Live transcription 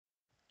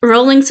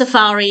Rolling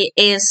Safari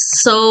is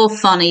so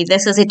funny.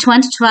 This is a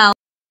 2012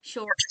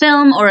 short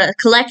film or a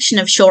collection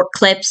of short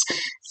clips,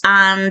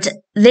 and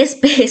this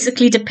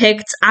basically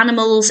depicts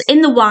animals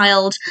in the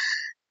wild.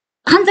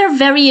 And they're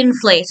very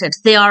inflated.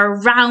 They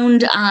are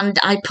round, and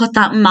I put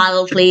that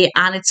mildly,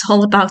 and it's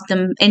all about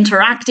them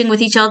interacting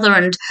with each other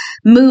and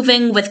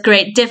moving with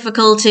great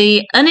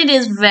difficulty, and it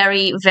is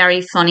very,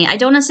 very funny. I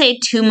don't want to say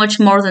too much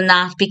more than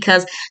that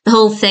because the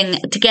whole thing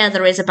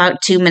together is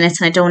about 2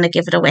 minutes and I don't want to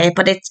give it away,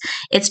 but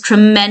it's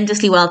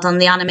tremendously well done.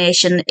 The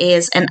animation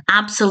is an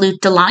absolute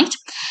delight.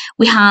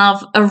 We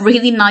have a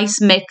really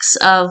nice mix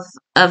of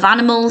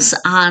animals,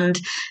 and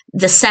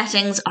the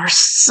settings are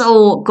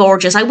so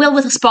gorgeous. I will,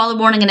 with a spoiler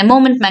warning in a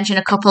moment, mention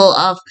a couple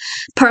of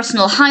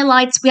personal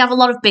highlights. We have a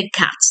lot of big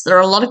cats. There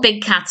are a lot of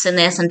big cats in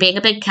this, and being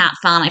a big cat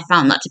fan, I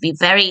found that to be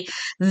very,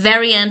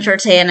 very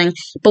entertaining.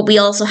 But we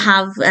also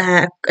have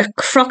a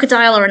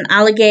crocodile or an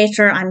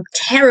alligator. I'm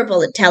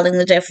terrible at telling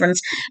the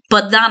difference,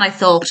 but that I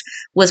thought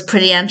was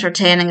pretty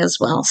entertaining as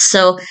well.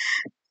 So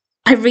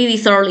I really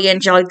thoroughly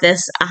enjoyed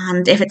this,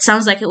 and if it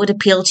sounds like it would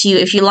appeal to you,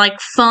 if you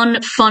like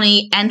fun,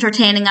 funny,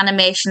 entertaining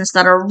animations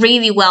that are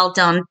really well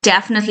done,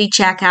 definitely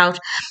check out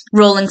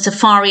Rolling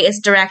Safari. It's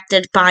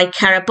directed by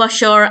Kara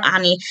Bushor,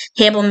 Annie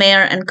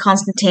Habelmeyer, and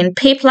Konstantin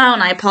Peplau,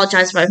 and I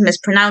apologise if I've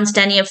mispronounced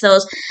any of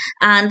those,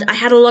 and I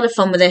had a lot of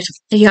fun with it.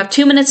 If you have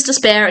 2 minutes to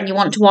spare and you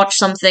want to watch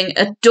something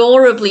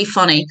adorably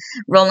funny,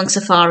 Rolling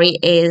Safari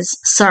is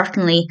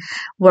certainly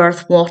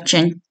worth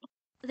watching.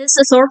 This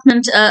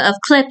assortment of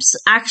clips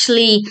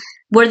actually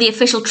were the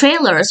official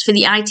trailers for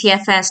the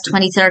ITFS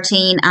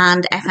 2013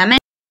 and FMN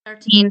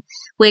 2013,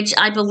 which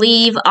I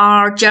believe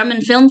are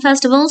German film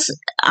festivals.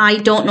 I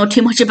don't know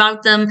too much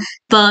about them,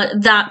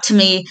 but that to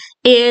me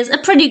is a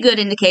pretty good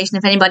indication.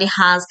 If anybody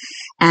has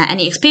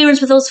any experience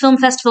with those film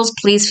festivals,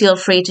 please feel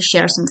free to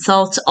share some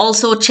thoughts.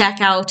 Also, check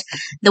out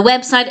the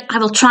website. I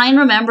will try and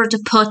remember to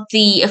put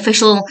the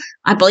official,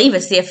 I believe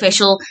it's the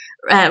official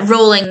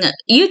Rolling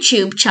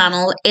YouTube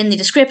channel in the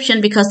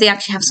description, because they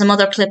actually have some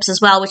other clips as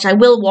well, which I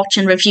will watch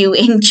and review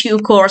in due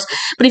course.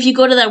 But if you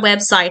go to their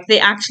website, they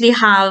actually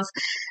have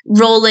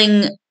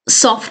Rolling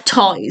soft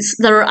toys.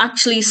 There are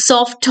actually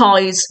soft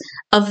toys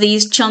of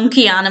these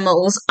chunky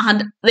animals,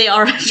 and they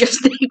are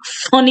just the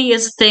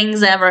funniest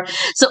things ever.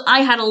 So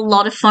I had a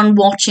lot of fun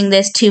watching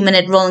this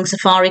 2-minute Rolling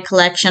Safari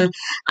collection.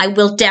 I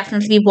will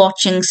definitely be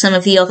watching some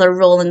of the other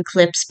Rolling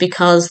clips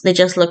because they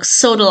just look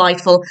so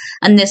delightful,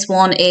 and this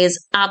one is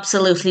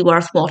absolutely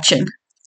worth watching.